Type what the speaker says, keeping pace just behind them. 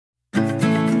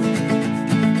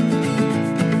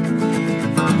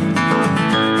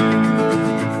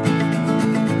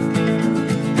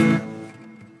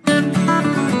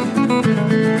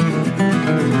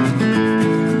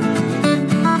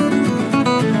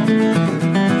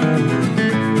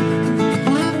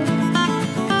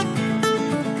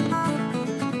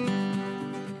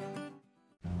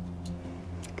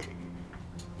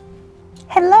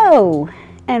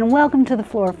and welcome to the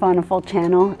Flora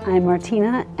channel. I'm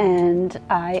Martina and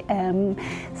I am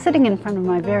sitting in front of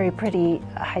my very pretty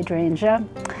hydrangea,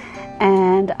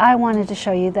 and I wanted to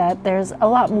show you that there's a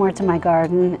lot more to my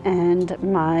garden and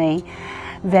my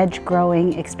veg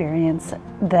growing experience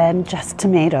than just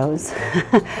tomatoes.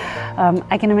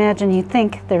 I can imagine you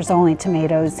think there's only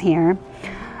tomatoes here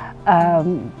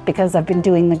because I've been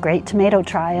doing the Great Tomato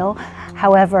Trial.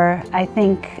 However, I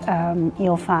think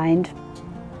you'll find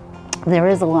there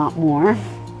is a lot more.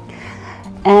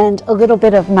 And a little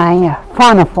bit of my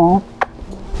faunaful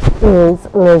is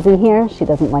Lizzie here. She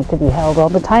doesn't like to be held all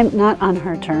the time, not on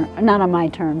my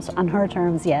terms. On her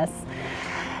terms, yes.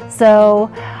 So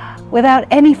without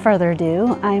any further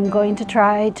ado, I'm going to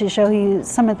try to show you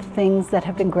some of the things that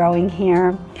have been growing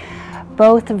here,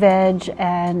 both veg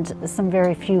and some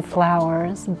very few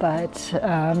flowers, but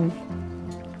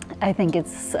I think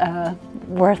it's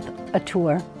worth a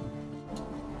tour.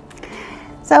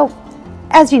 So,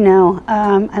 as you know,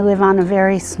 I live on a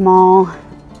very small,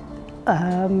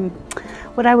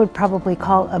 what I would probably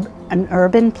call an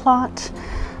urban plot.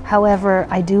 However,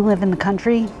 I do live in the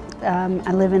country.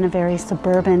 I live in a very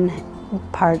suburban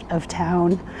part of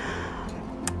town,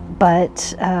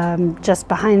 but just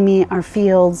behind me are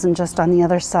fields, and just on the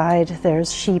other side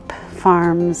there's sheep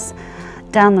farms.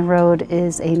 Down the road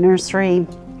is a nursery.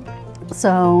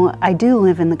 So I do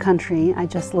live in the country, I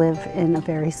just live in a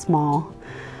very small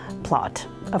plot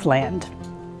of land.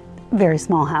 Very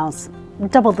small house,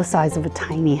 double the size of a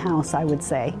tiny house, I would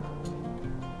say.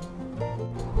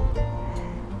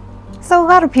 So a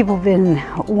lot of people have been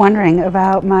wondering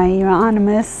about my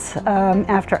euonymus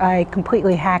after I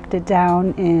completely hacked it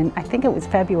down in, I think it was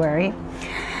February,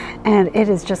 and it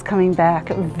is just coming back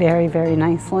very, very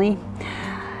nicely.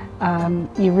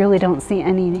 You really don't see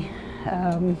any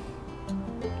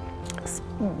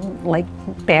like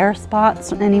bare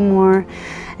spots anymore,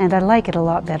 and I like it a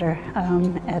lot better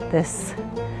at this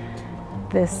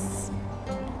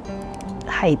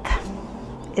height.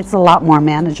 It's a lot more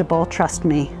manageable, trust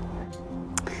me.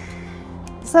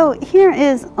 So here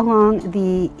is along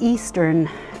the eastern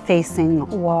facing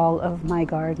wall of my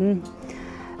garden.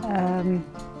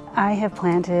 I have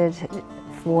planted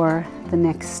for the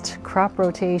next crop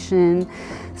rotation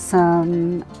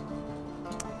some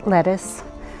lettuce,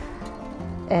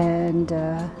 and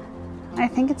I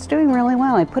think it's doing really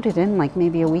well. I put it in like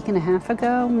maybe a week and a half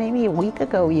ago, maybe a week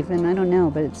ago even, I don't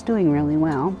know, but it's doing really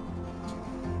well.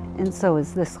 And so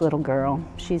is this little girl.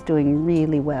 She's doing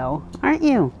really well, aren't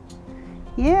you?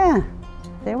 Yeah,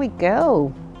 there we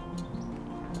go.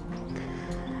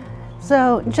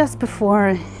 So just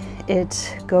before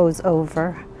it goes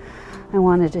over, I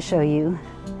wanted to show you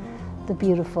the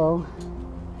beautiful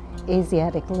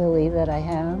Asiatic lily that I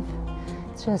have.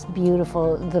 It's just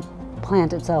beautiful. The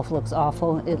plant itself looks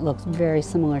awful. It looks very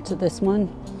similar to this one,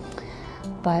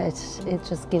 but it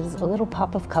just gives a little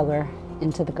pop of color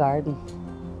into the garden.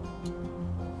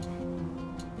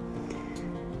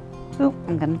 Oop,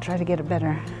 I'm gonna try to get a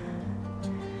better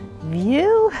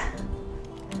view.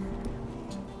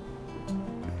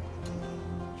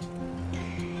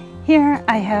 Here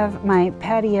I have my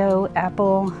patio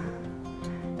apple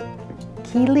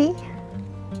kiwi.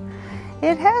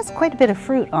 It has quite a bit of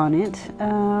fruit on it.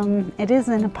 It is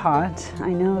in a pot. I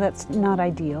know that's not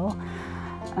ideal,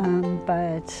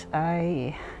 but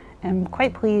I am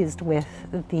quite pleased with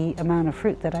the amount of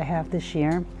fruit that I have this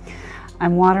year.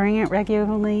 I'm watering it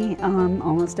regularly,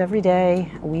 almost every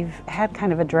day. We've had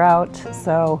kind of a drought,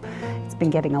 so it's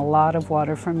been getting a lot of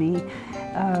water from me.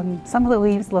 Some of the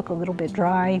leaves look a little bit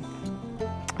dry,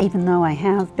 even though I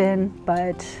have been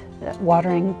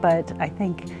watering, but I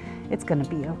think it's gonna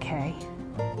be okay.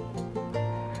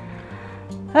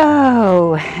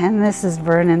 Oh, and this is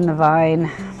Vernon the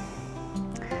vine.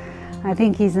 I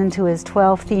think he's into his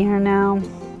 12th year now,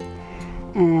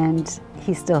 and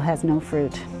he still has no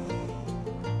fruit.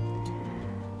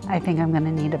 I think I'm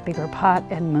gonna need a bigger pot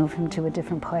and move him to a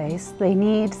different place. They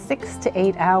need 6 to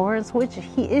 8 hours, which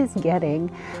he is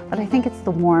getting, but I think it's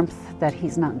the warmth that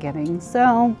he's not getting.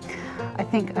 So I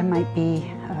think I might be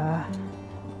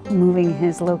moving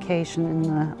his location in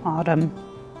the autumn.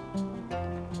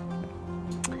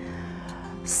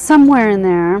 Somewhere in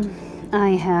there,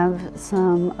 I have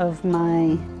some of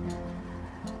my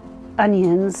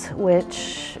onions,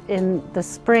 which in the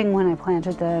spring when I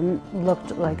planted them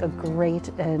looked like a great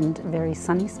and very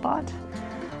sunny spot.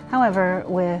 However,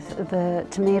 with the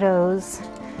tomatoes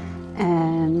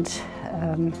and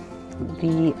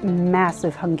the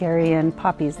massive Hungarian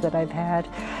poppies that I've had,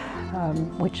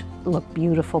 which look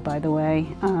beautiful, by the way.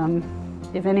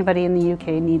 If anybody in the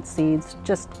UK needs seeds,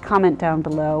 just comment down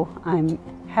below. I'm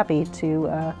happy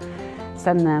to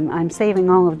send them. I'm saving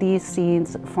all of these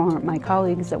seeds for my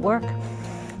colleagues at work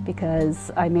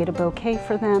because I made a bouquet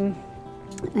for them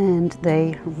and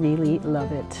they really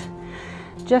love it.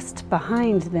 Just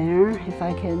behind there, if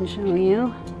I can show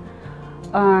you,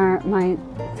 are my,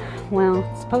 well,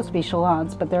 it's supposed to be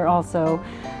shallots, but they're also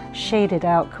shaded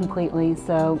out completely.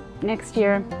 So next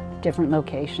year, different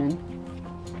location.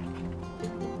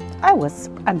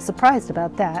 I'm surprised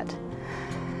about that.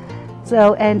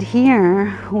 So, and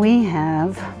here we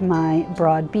have my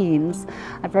broad beans.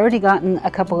 I've already gotten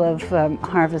a couple of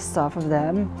harvests off of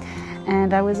them,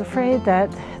 and I was afraid that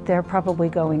they're probably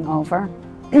going over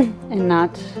and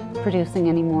not producing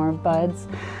any more buds.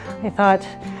 I thought,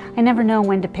 I never know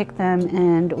when to pick them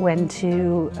and when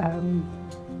to,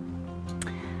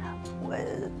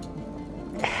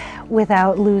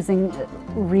 without losing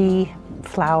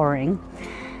re-flowering.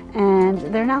 And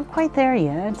they're not quite there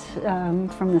yet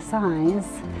from the size,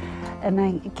 and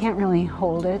I can't really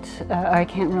hold it. I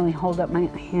can't really hold up my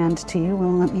hand to you.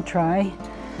 Well, let me try.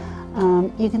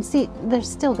 You can see there's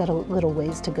still got a little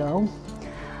ways to go,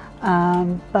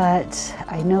 but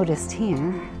I noticed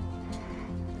here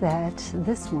that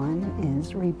this one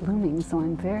is reblooming, so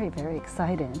I'm very, very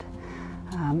excited.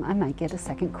 I might get a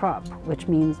second crop, which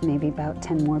means maybe about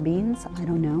 10 more beans. I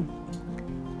don't know.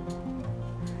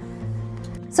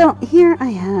 So here I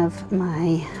have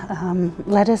my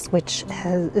lettuce, which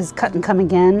is cut and come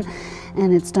again,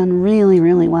 and it's done really,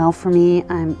 really well for me.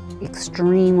 I'm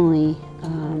extremely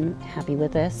happy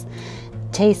with this.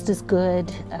 Taste is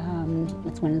good.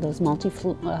 It's one of those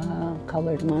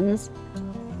multi-colored ones.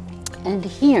 And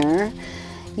here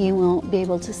you will be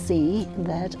able to see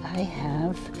that I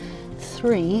have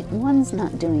three. One's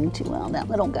not doing too well, that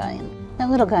little guy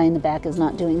in the back is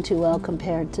not doing too well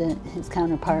compared to his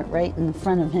counterpart right in the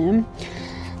front of him.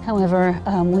 However,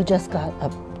 we just got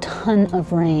a ton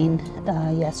of rain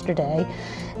yesterday,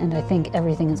 and I think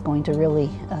everything is going to really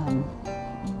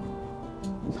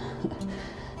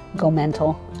go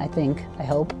mental, I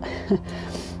hope.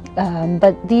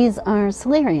 But these are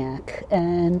celeriac,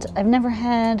 and I've never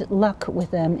had luck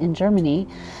with them in Germany,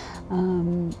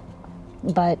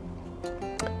 but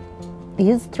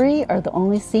these three are the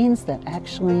only seeds that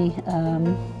actually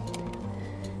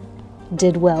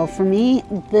did well for me.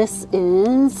 This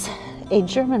is a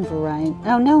German variety.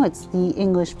 Oh no, it's the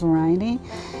English variety.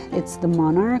 It's the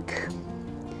Monarch.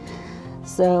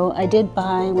 So I did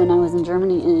buy, when I was in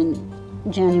Germany in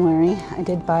January, I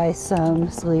did buy some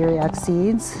celeriac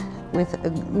seeds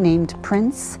named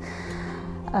Prince,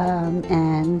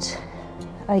 and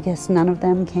I guess none of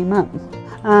them came up.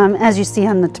 As you see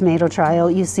on the tomato trial,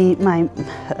 you see my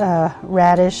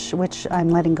radish, which I'm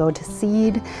letting go to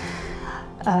seed,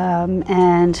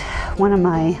 and one of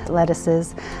my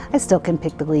lettuces, I still can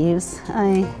pick the leaves.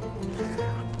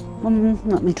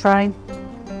 Let me try.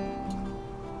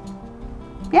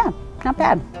 Yeah, not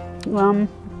bad.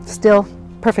 Still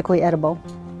perfectly edible.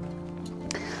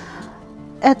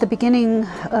 At the beginning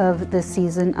of this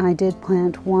season, I did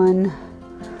plant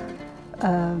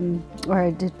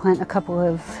I did plant a couple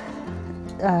of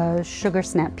sugar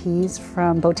snap peas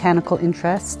from Botanical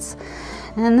Interests,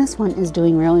 and this one is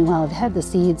doing really well. I've had the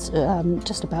seeds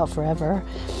just about forever,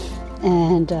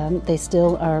 and they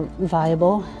still are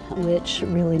viable, which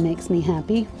really makes me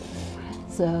happy.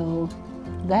 So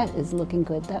that is looking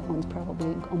good. That one's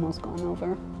probably almost gone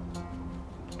over.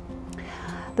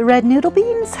 The red noodle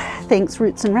beans, thanks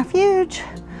Roots and Refuge,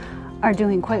 are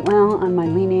doing quite well on my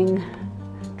leaning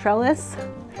trellis,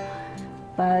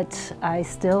 but I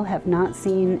still have not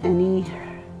seen any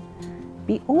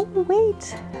oh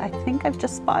wait, I think I've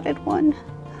just spotted one.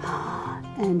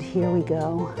 And here we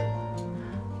go.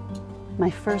 My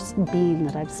first bean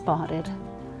that I've spotted.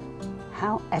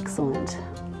 How excellent.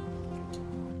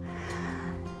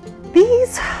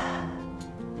 These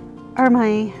are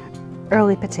my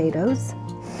early potatoes.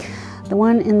 The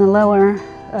one in the lower,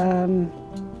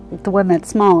 the one that's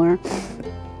smaller,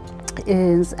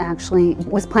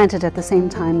 was planted at the same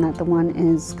time that the one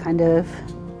is kind of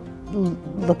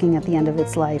looking at the end of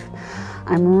its life.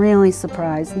 I'm really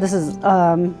surprised. This is,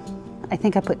 I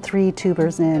think I put 3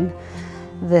 tubers in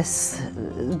this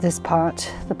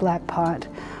pot, the black pot,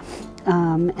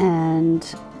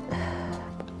 and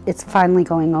it's finally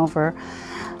going over.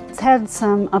 It's had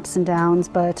some ups and downs,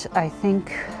 but I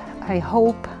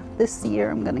hope this year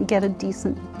I'm gonna get a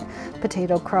decent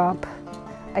potato crop.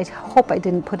 I hope I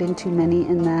didn't put in too many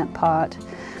in that pot.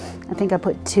 I think I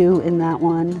put 2 in that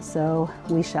one, so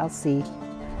we shall see.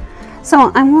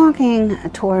 So I'm walking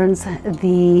towards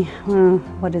the,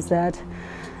 what is that?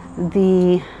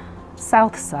 The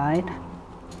south side.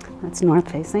 That's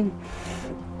north facing.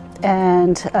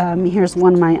 And here's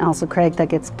one of my Alsa Craig that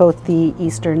gets both the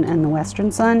eastern and the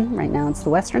western sun. Right now it's the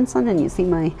western sun, and you see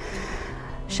my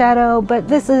shadow, but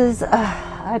this is,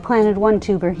 I planted one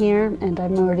tuber here, and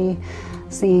I'm already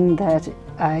seeing that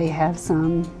I have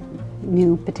some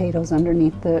new potatoes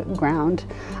underneath the ground.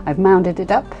 I've mounded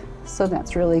it up, so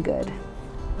that's really good.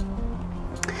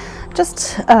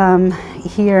 Just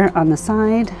here on the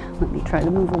side, let me try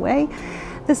to move away.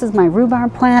 This is my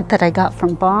rhubarb plant that I got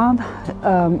from Bob,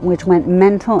 which went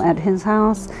mental at his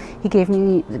house. He gave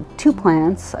me 2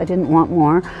 plants. I didn't want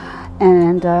more.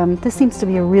 And this seems to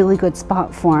be a really good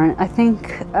spot for it. I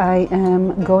think I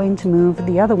am going to move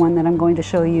the other one that I'm going to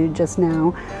show you just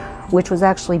now, which was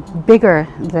actually bigger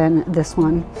than this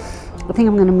one. I think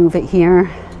I'm going to move it here,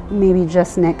 maybe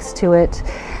just next to it.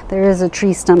 There is a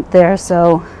tree stump there,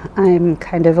 so I'm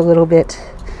kind of a little bit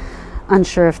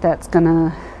unsure if that's going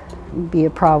to be a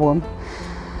problem.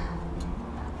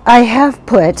 I have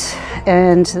put,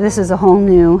 and this is a whole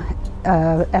new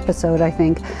episode, I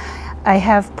think, I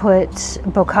have put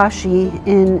bokashi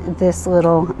in this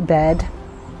little bed,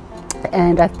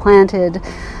 and I've planted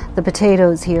the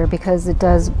potatoes here because it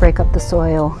does break up the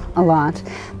soil a lot.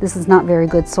 This is not very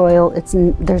good soil.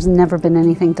 There's never been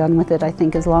anything done with it, I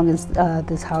think, as long as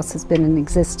this house has been in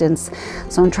existence.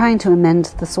 So I'm trying to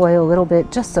amend the soil a little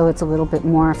bit just so it's a little bit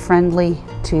more friendly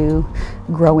to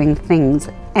growing things,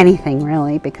 anything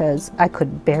really, because I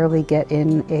could barely get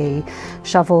in a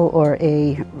shovel or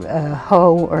a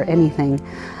hoe or anything.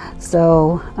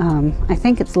 So I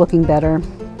think it's looking better.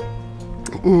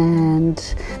 And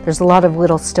there's a lot of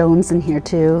little stones in here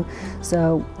too,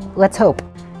 so let's hope.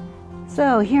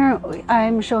 So here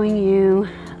I'm showing you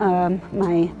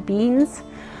my beans.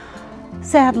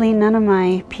 Sadly, none of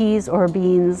my peas or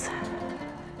beans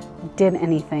did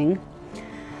anything.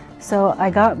 So I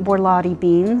got borlotti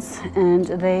beans, and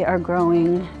they are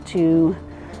growing to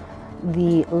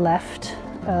the left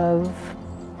of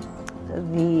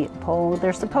the pole.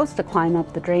 They're supposed to climb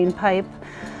up the drain pipe,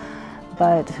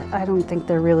 but I don't think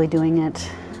they're really doing it.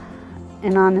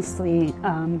 And honestly,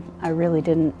 I really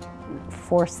didn't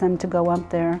force them to go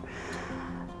up there.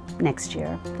 Next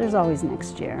year. There's always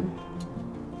next year.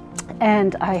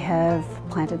 And I have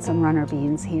planted some runner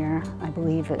beans here. I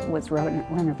believe it was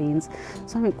runner beans,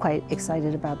 so I'm quite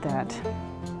excited about that.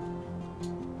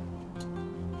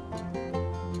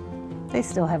 They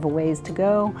still have a ways to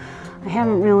go. I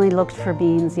haven't really looked for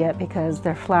beans yet because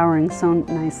they're flowering so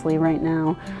nicely right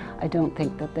now. I don't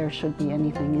think that there should be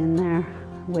anything in there,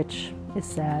 which is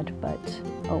sad, but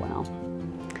oh well.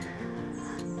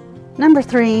 Number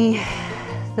 3,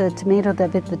 the tomato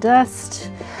that bit the dust.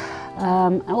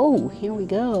 Oh, here we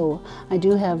go. I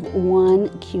do have 1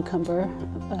 cucumber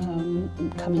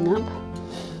coming up.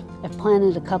 I've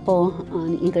planted a couple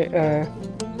on either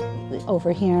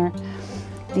over here.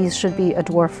 These should be a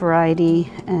dwarf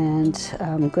variety and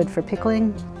good for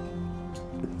pickling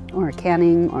or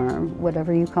canning or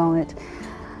whatever you call it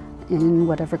in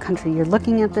whatever country you're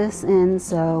looking at this in.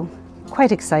 So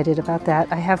quite excited about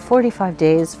that. I have 45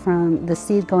 days from the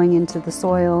seed going into the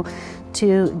soil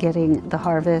to getting the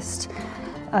harvest.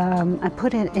 I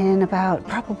put it in about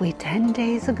probably 10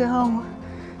 days ago.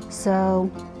 So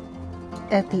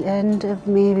at the end of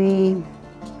maybe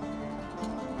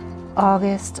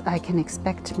August, I can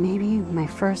expect maybe my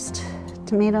first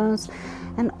tomatoes.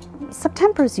 And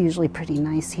September is usually pretty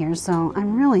nice here, so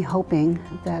I'm really hoping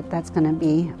that that's going to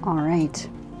be all right.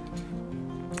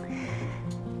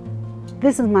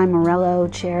 This is my Morello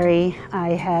cherry. I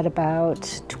had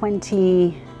about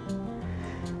 20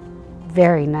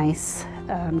 very nice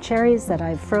cherries that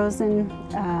I've frozen.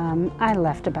 I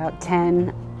left about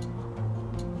 10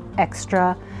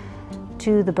 extra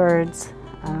to the birds.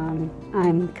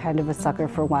 I'm kind of a sucker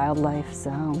for wildlife,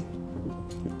 so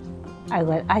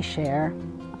I share.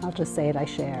 I'll just say it, I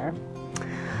share.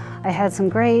 I had some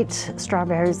great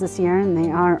strawberries this year, and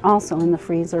they are also in the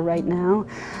freezer right now.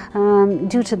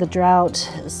 Due to the drought,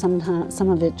 some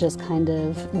of it just kind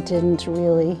of didn't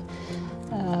really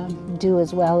do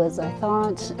as well as I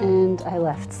thought, and I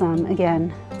left some,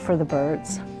 again, for the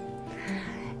birds.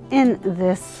 In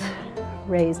this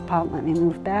raised pot, let me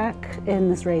move back, in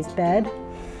this raised bed,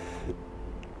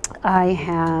 I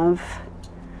have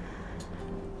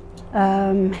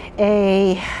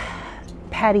a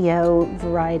patio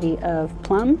variety of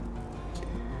plum,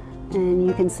 and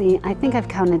you can see I think I've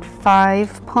counted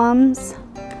 5 plums,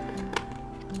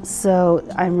 so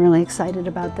I'm really excited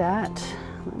about that.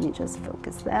 Let me just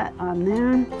focus that on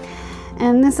there.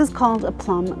 And this is called a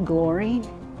Plum Glory,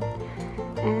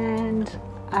 and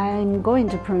I'm going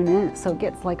to prune it so it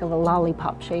gets like a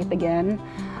lollipop shape again.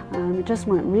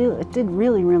 It did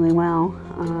really, really well.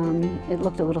 It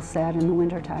looked a little sad in the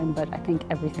wintertime, but I think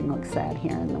everything looks sad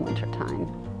here in the wintertime.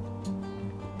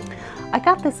 I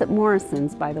got this at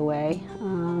Morrison's, by the way,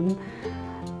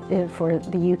 for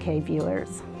the UK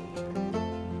viewers.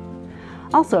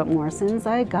 Also at Morrison's,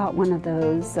 I got one of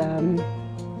those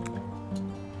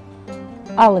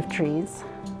olive trees,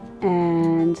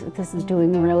 and this is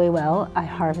doing really well. I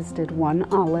harvested one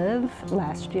olive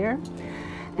last year,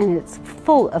 and it's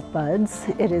full of buds.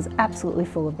 It is absolutely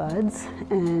full of buds,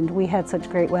 and we had such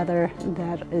great weather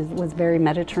that was very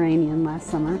Mediterranean last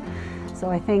summer. So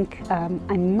I think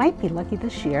I might be lucky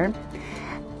this year.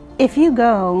 If you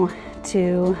go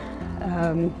to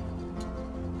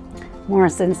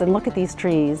Morrison's and look at these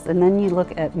trees, and then you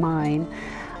look at mine,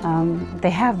 they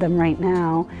have them right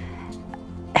now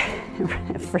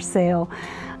for sale.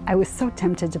 I was so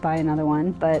tempted to buy another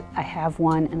one, but I have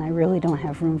one and I really don't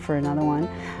have room for another one.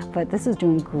 But this is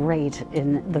doing great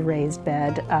in the raised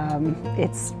bed.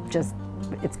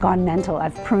 It's gone mental.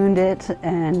 I've pruned it,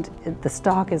 and the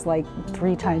stalk is like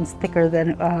 3 times thicker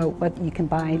than what you can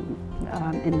buy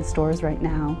in the stores right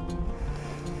now.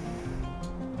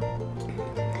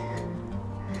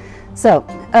 So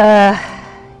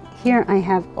here I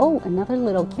have, another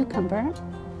little cucumber,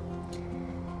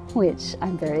 which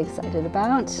I'm very excited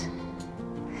about,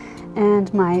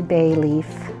 and my bay leaf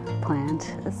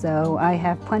plant. So I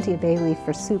have plenty of bay leaf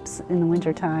for soups in the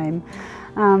wintertime.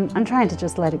 I'm trying to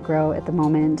just let it grow at the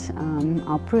moment.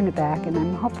 I'll prune it back, and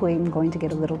I'm hopefully going to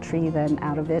get a little tree then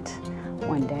out of it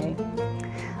one day.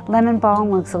 Lemon balm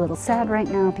looks a little sad right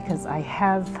now because I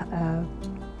have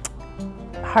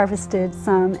harvested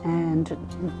some and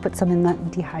put some in the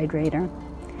dehydrator.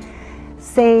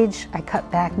 Sage I cut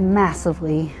back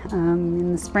massively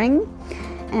in the spring,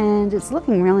 and it's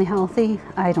looking really healthy.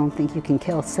 I don't think you can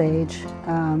kill sage.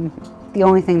 The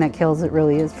only thing that kills it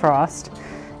really is frost,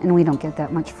 and we don't get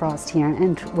that much frost here,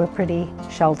 and we're pretty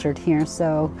sheltered here,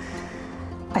 so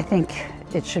I think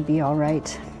it should be all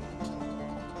right.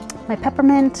 My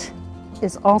peppermint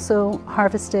is also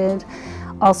harvested,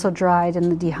 also dried in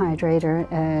the dehydrator,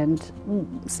 and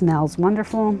smells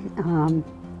wonderful,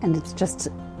 and it's just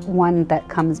one that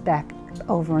comes back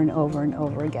over and over and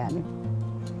over again.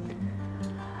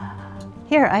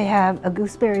 Here I have a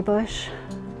gooseberry bush.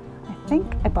 I think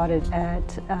I bought it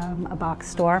at a box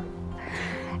store,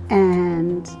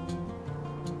 and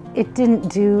it didn't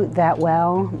do that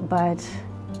well, but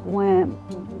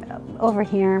over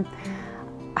here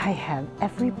I have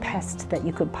every pest that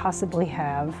you could possibly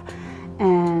have,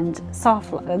 and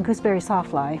gooseberry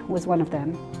sawfly was one of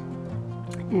them,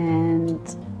 and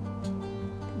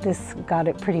this got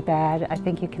it pretty bad. I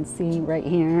think you can see right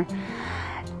here.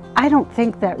 I don't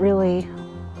think that really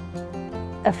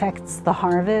affects the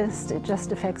harvest. It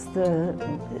just affects the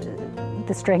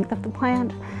strength of the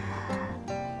plant.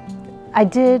 I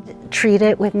did treat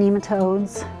it with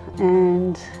nematodes,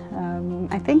 and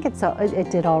I think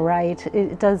it did all right.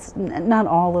 It does. Not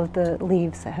all of the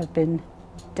leaves have been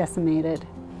decimated.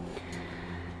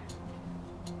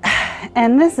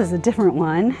 And this is a different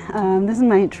one. This is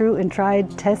my true and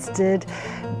tried tested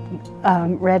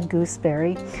red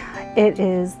gooseberry. It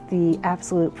is the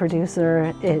absolute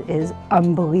producer. It is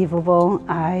unbelievable.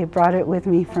 I brought it with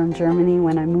me from Germany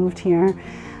when I moved here.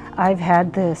 I've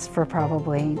had this for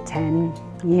probably 10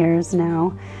 years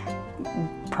now,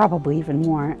 probably even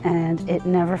more, and it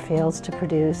never fails to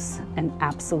produce an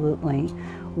absolutely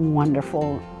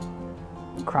wonderful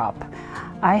crop.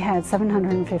 I had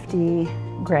 750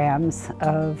 grams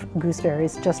of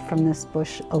gooseberries just from this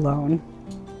bush alone.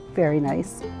 Very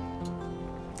nice.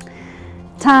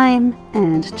 Thyme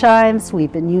and chives.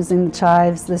 We've been using the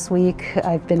chives this week.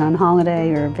 I've been on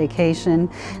holiday or vacation,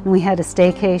 and we had a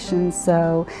staycation,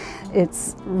 so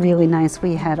it's really nice.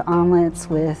 We had omelets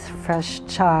with fresh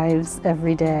chives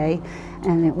every day,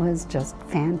 and it was just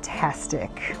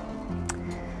fantastic.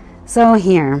 So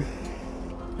here,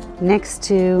 next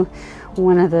to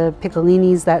one of the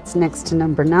piccolinis, that's next to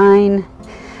number 9.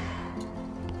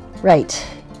 Right,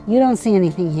 you don't see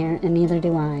anything here, and neither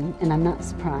do I, and I'm not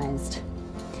surprised.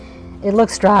 It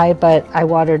looks dry, but I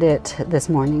watered it this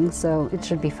morning, so it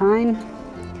should be fine.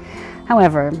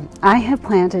 However, I have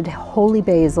planted holy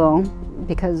basil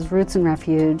because Roots and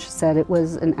Refuge said it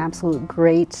was an absolute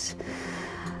great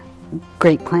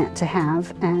plant to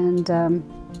have, and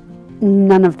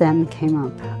none of them came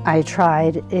up. I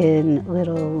tried in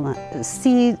little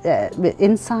seed,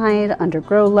 inside, under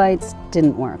grow lights,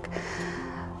 didn't work.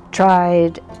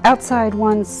 Tried outside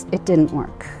once, it didn't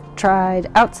work. Tried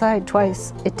outside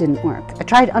twice, it didn't work. I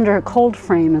tried under a cold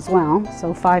frame as well,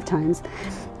 so 5 times,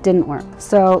 didn't work.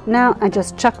 So now I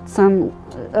just chucked some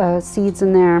seeds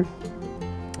in there,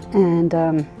 and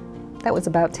that was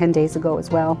about 10 days ago as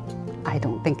well. I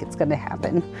don't think it's going to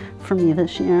happen for me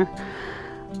this year,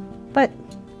 but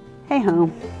hey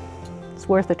ho, it's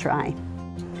worth a try.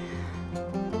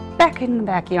 Back in the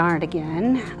backyard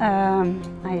again.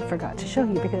 I forgot to show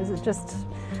you because it just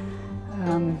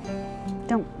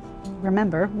don't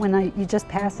remember when you just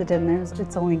pass it and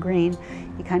it's only green,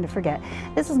 you kind of forget.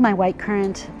 This is my white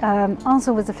currant.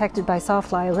 Also was affected by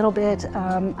sawfly a little bit.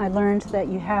 I learned that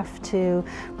you have to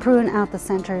prune out the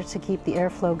center to keep the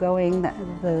airflow going.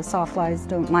 The sawflies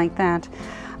don't like that.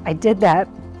 I did that.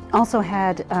 Also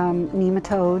had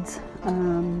nematodes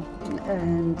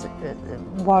and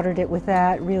watered it with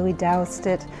that, really doused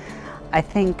it. I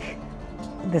think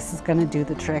this is going to do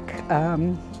the trick.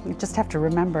 You just have to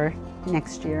remember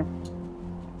next year.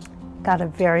 Got a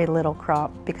very little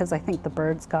crop because I think the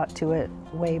birds got to it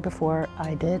way before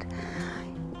I did.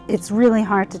 It's really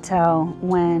hard to tell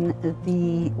when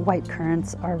the white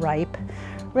currants are ripe.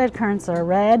 Red currants are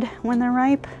red when they're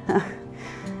ripe.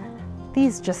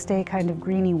 These just stay kind of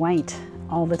greeny white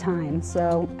all the time,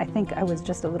 so I think I was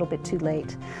just a little bit too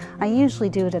late. I usually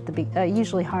do it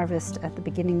usually harvest at the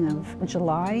beginning of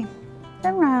July,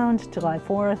 around July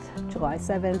 4th, July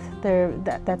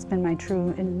 7th. That's been my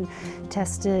true and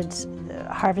tested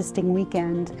harvesting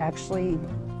weekend, actually,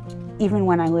 even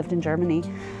when I lived in Germany,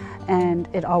 and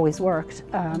it always worked.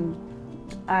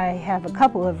 I have a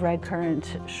couple of red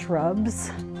currant shrubs.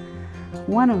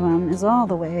 One of them is all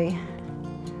the way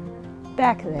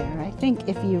back there. I think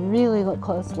if you really look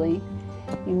closely,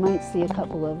 you might see a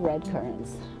couple of red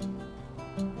currants.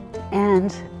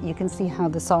 And you can see how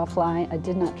the sawfly, I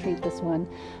did not treat this one,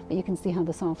 but you can see how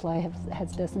the sawfly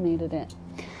has decimated it.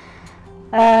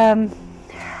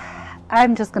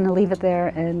 I'm just going to leave it there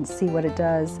and see what it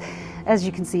does. As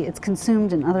you can see, it's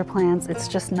consumed in other plants. It's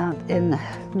just not in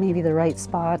maybe the right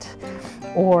spot,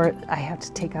 or I have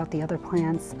to take out the other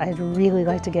plants. I'd really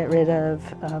like to get rid of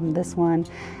this one,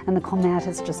 and the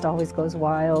clematis just always goes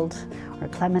wild, or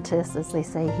clematis as they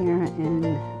say here in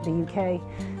the UK.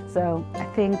 So I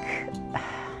think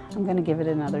I'm going to give it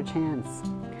another chance.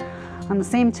 On the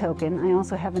same token, I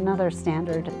also have another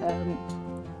standard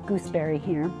gooseberry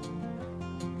here.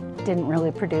 Didn't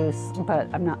really produce, but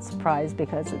I'm not surprised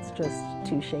because it's just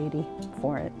too shady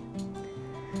for it.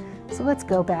 So let's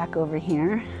go back over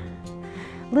here.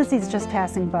 Lizzie's just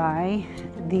passing by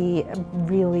the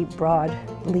really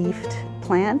broad-leafed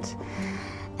plant,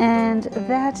 and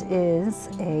that is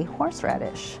a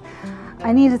horseradish.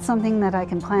 I needed something that I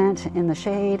can plant in the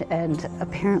shade, and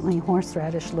apparently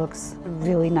horseradish looks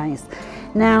really nice.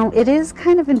 Now, it is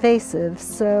kind of invasive,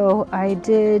 so I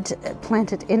did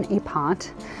plant it in a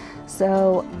pot.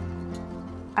 So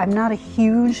I'm not a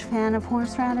huge fan of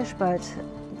horseradish, but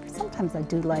sometimes I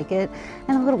do like it.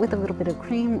 And with a little bit of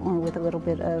cream or with a little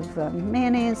bit of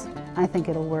mayonnaise, I think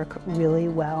it'll work really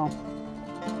well.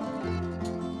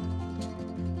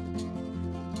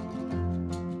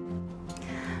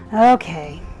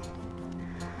 Okay,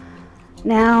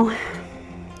 now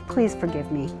please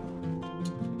forgive me.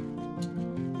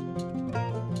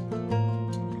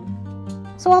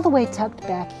 So all the way tucked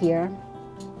back here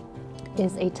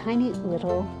is a tiny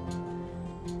little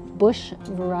bush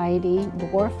variety,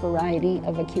 dwarf variety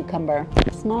of a cucumber.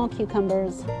 Small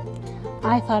cucumbers.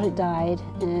 I thought it died,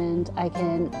 and I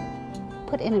can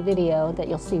put in a video that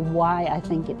you'll see why I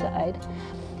think it died.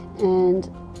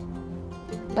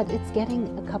 But it's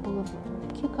getting a couple of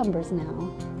cucumbers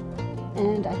now,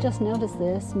 and I just noticed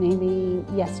this maybe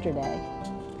yesterday.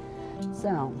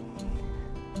 So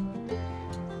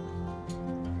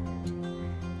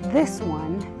this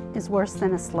one is worse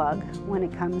than a slug when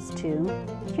it comes to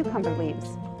cucumber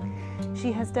leaves.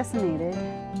 She has decimated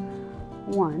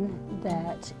one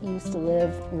that used to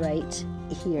live right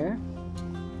here,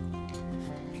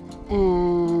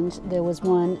 and there was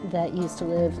one that used to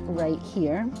live right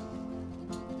here.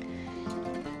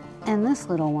 And this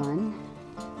little one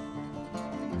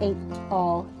ate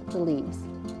all the leaves.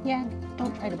 Yeah,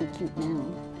 don't try to be cute now,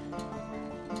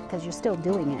 because you're still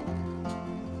doing it.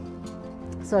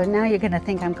 So now you're going to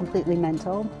think I'm completely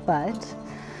mental, but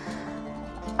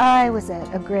I was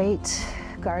at a great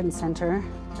garden center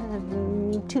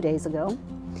 2 days ago,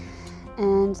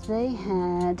 and they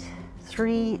had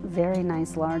 3 very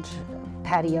nice large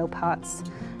patio pots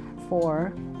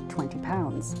for 20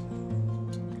 pounds.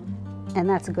 And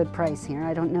that's a good price here.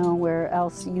 I don't know where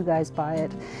else you guys buy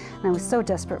it. And I was so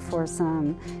desperate for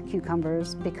some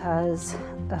cucumbers because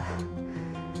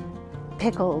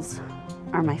pickles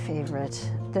are my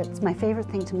favorite. That's my favorite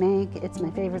thing to make. It's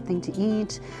my favorite thing to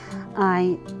eat.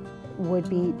 I would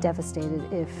be devastated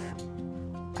if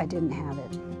I didn't have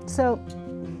it. So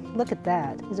look at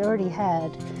that.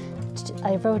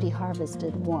 I've already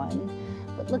harvested one,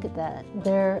 but look at that.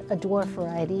 They're a dwarf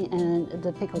variety, and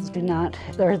the pickles do not,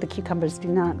 or the cucumbers do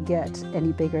not get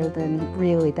any bigger than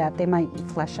really that. They might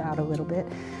flesh out a little bit,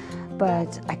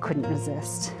 but I couldn't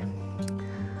resist.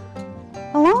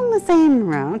 Along the same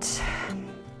route,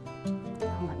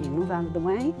 let me move out of the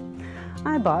way,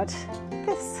 I bought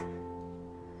this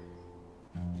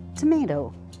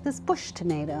tomato, this bush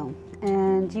tomato.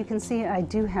 And you can see I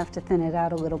do have to thin it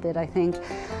out a little bit, I think.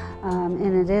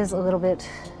 And it is a little bit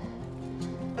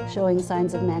showing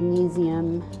signs of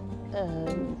magnesium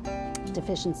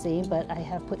deficiency, but I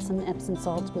have put some Epsom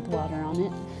salts with water on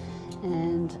it,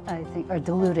 and I think, or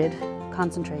diluted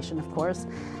concentration, of course,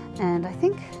 and I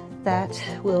think that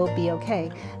will be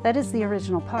okay. That is the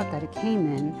original pot that it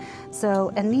came in.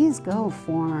 So, and these go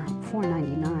for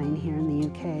 $4.99 here in the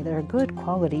UK. They're a good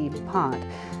quality pot,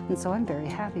 and so I'm very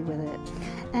happy with it.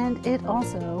 And it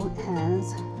also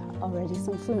has already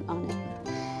some fruit on it.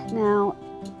 Now,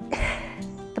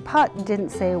 the pot didn't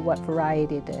say what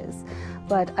variety it is,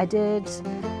 but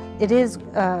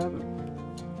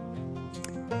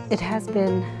it has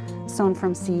been sown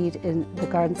from seed in the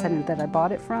garden center that I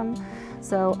bought it from.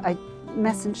 So I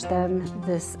messaged them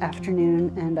this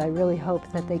afternoon, and I really hope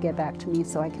that they get back to me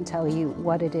so I can tell you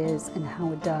what it is and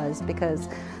how it does, because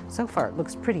so far it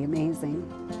looks pretty amazing.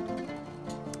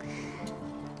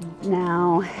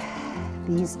 Now,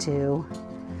 these two,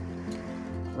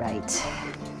 right,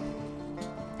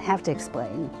 I have to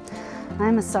explain.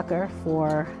 I'm a sucker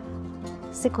for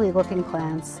sickly looking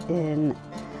plants in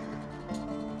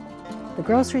the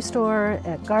grocery store,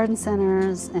 at garden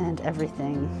centers, and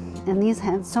everything. And these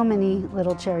had so many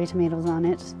little cherry tomatoes on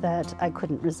it that I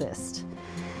couldn't resist.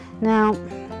 Now,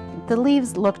 the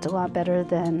leaves looked a lot better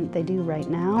than they do right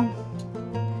now,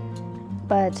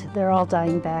 but they're all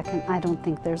dying back, and I don't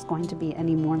think there's going to be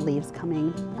any more leaves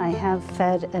coming. I have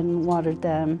fed and watered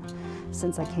them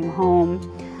since I came home.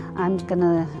 I'm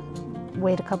gonna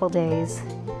wait a couple days,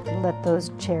 let those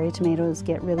cherry tomatoes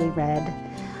get really red.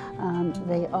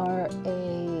 They are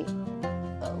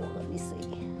let me see,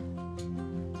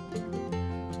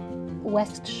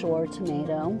 West Shore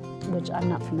tomato, which I'm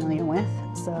not familiar with.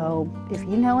 So if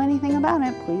you know anything about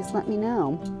it, please let me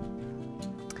know.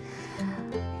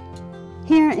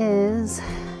 Here is,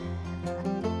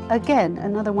 again,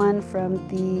 another one from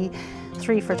the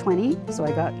 3 for $20. So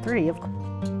I got 3, of course.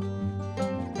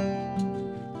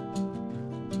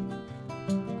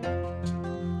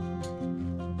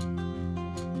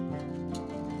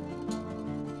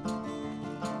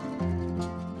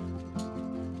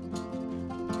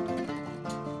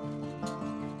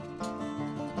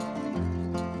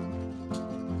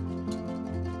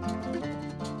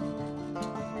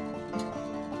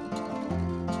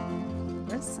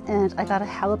 And I got a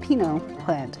jalapeno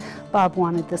plant. Bob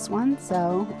wanted this one,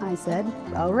 so I said,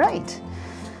 all right.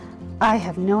 I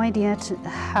have no idea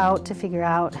how to figure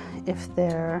out if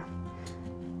they're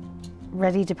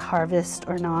ready to harvest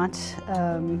or not.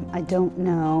 I don't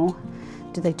know.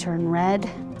 Do they turn red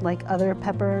like other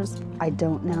peppers? I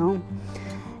don't know.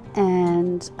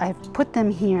 And I've put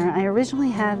them here. I originally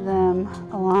had them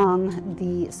along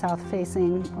the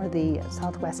south-facing or the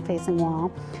southwest-facing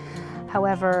wall.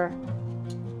 However,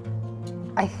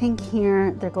 I think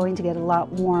here they're going to get a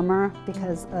lot warmer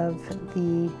because of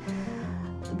the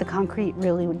concrete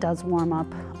really does warm up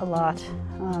a lot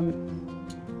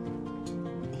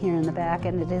here in the back,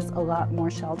 and it is a lot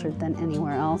more sheltered than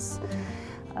anywhere else.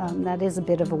 That is a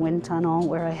bit of a wind tunnel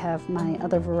where I have my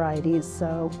other varieties,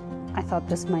 so I thought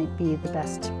this might be the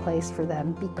best place for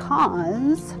them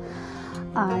because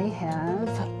I have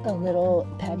a little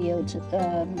patio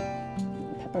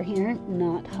pepper here,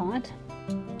 not hot,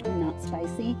 not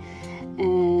spicy,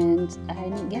 and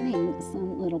I'm getting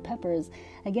some little peppers.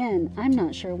 Again, I'm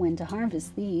not sure when to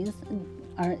harvest these.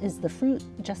 Is the fruit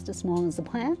just as small as the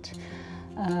plant?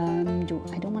 I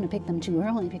don't want to pick them too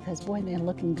early because, boy, they're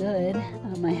looking good.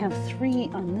 I have 3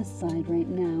 on this side right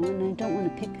now, and I don't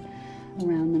want to pick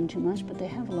around them too much, but they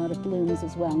have a lot of blooms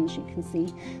as well, as you can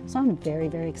see. So I'm very,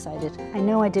 very excited. I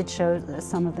know I did show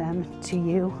some of them to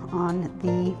you on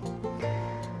the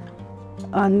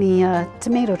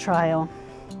tomato trial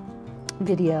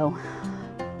video.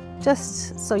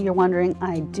 Just so you're wondering,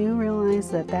 I do realize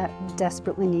that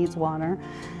desperately needs water,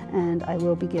 and I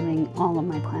will be giving all of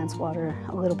my plants water,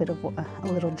 a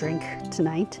little drink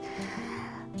tonight.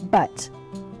 But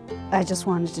I just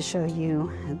wanted to show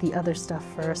you the other stuff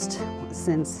first,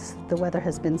 since the weather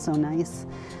has been so nice.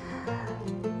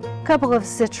 Couple of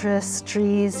citrus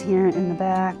trees here in the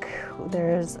back.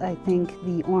 There's, I think,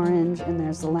 the orange and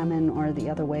there's the lemon, or the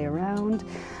other way around.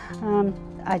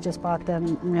 I just bought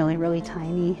them really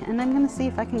tiny, and I'm going to see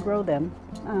if I can grow them.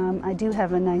 I do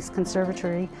have a nice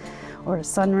conservatory, or a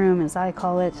sunroom as I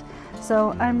call it,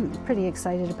 so I'm pretty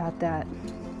excited about that.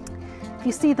 If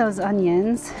you see those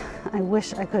onions, I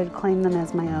wish I could claim them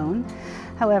as my own.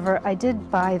 However, I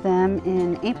did buy them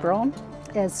in April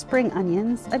as spring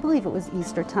onions. I believe it was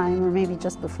Easter time, or maybe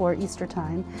just before Easter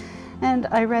time. And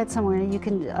I read somewhere you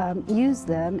can use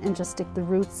them and just stick the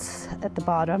roots at the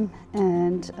bottom,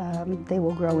 and they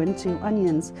will grow into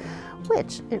onions,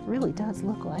 which it really does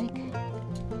look like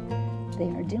they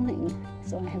are doing.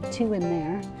 So I have 2 in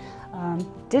there.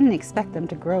 Didn't expect them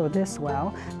to grow this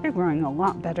well. They're growing a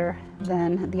lot better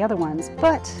than the other ones,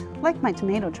 but like my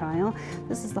tomato trial,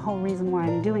 this is the whole reason why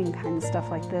I'm doing kind of stuff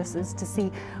like this, is to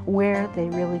see where they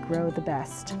really grow the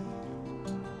best.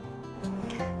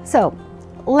 So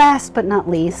last but not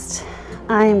least,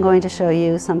 I am going to show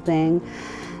you something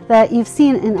that you've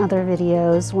seen in other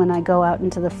videos when I go out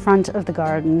into the front of the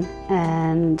garden,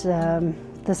 and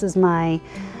this is my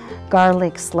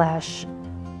garlic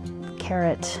 /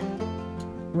 carrot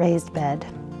raised bed.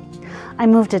 I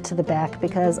moved it to the back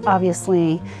because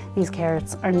obviously these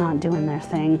carrots are not doing their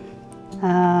thing,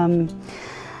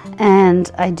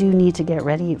 and I do need to get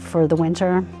ready for the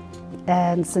winter.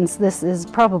 And since this is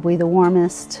probably the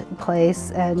warmest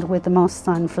place and with the most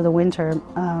sun for the winter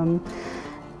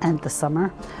and the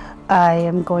summer, I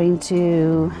am going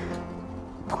to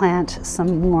plant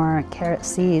some more carrot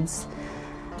seeds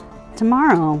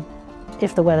tomorrow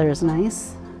if the weather is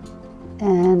nice,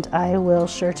 and I will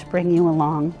sure to bring you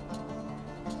along.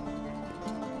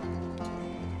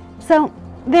 So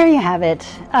there you have it.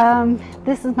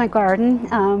 This is my garden.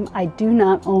 I do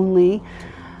not only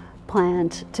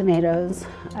plant tomatoes.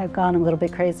 I've gone a little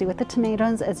bit crazy with the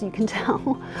tomatoes, as you can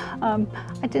tell.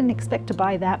 I didn't expect to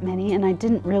buy that many, and I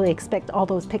didn't really expect all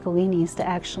those piccolinis to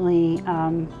actually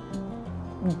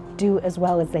do as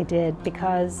well as they did,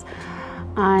 because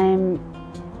I'm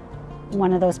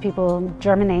one of those people,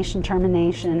 germination,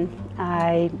 termination.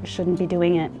 I shouldn't be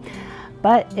doing it.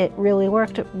 But it really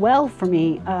worked well for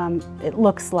me, it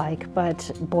looks like,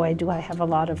 but boy, do I have a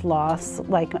lot of loss.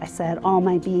 Like I said, all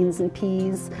my beans and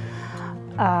peas.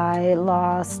 I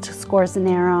lost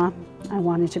scorzonera, I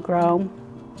wanted to grow.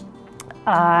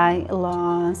 I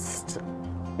lost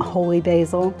holy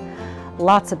basil,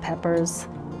 lots of peppers,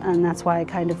 and that's why I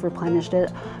kind of replenished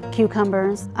it.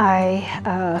 Cucumbers,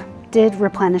 I did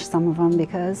replenish some of them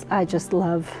because I just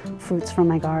love fruits from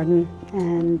my garden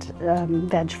and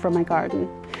veg from my garden.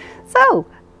 So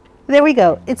there we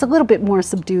go. It's a little bit more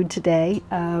subdued today,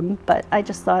 but I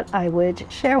just thought I would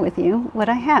share with you what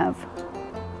I have.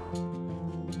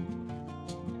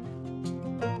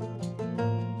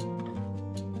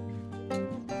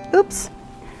 Oops.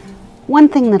 One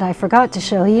thing that I forgot to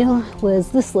show you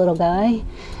was this little guy.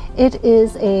 It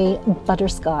is a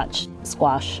butterscotch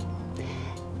squash,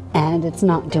 and it's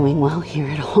not doing well here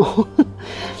at all.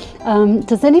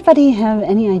 Does anybody have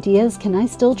any ideas? Can I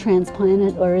still transplant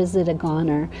it, or is it a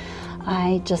goner?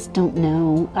 I just don't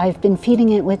know. I've been feeding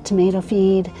it with tomato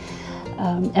feed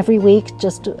every week,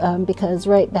 just because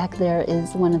right back there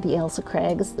is one of the Ailsa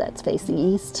Craigs that's facing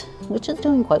east, which is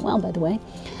doing quite well, by the way,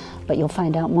 but you'll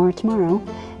find out more tomorrow.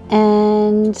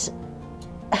 And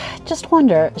just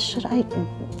wonder, should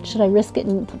I risk it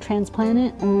and transplant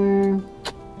it, or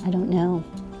I don't know.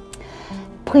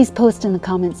 Please post in the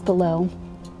comments below.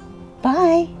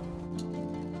 Bye.